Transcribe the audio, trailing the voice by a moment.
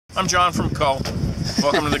I'm John from C.U.L.L.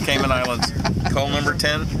 Welcome to the Cayman Islands. C.U.L.L. number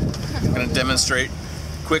 10. I'm going to demonstrate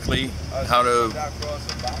quickly how to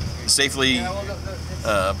safely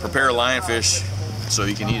prepare lionfish so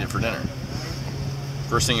you can eat it for dinner.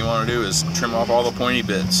 First thing you want to do is trim off all the pointy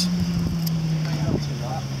bits.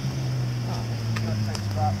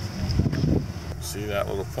 See that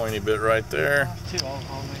little pointy bit right there?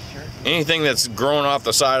 Anything that's growing off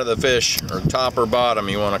the side of the fish, or top or bottom,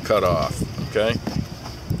 you want to cut off. Okay?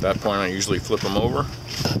 At that point I usually flip them over.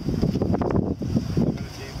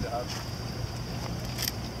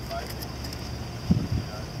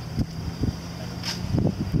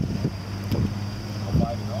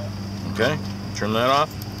 Okay, trim that off.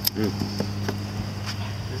 Does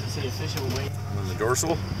it say official weight? On the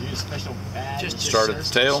dorsal. Use special badge. Start at the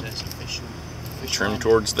tail. Trim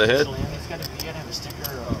towards the head. You gotta have a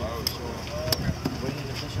sticker or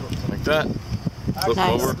like that. Flip them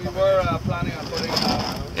over. We were planning on putting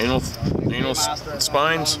Anal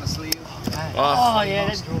spines off. Oh yeah,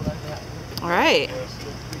 that's all right.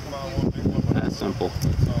 That's simple.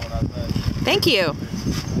 Thank you.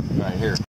 Right here.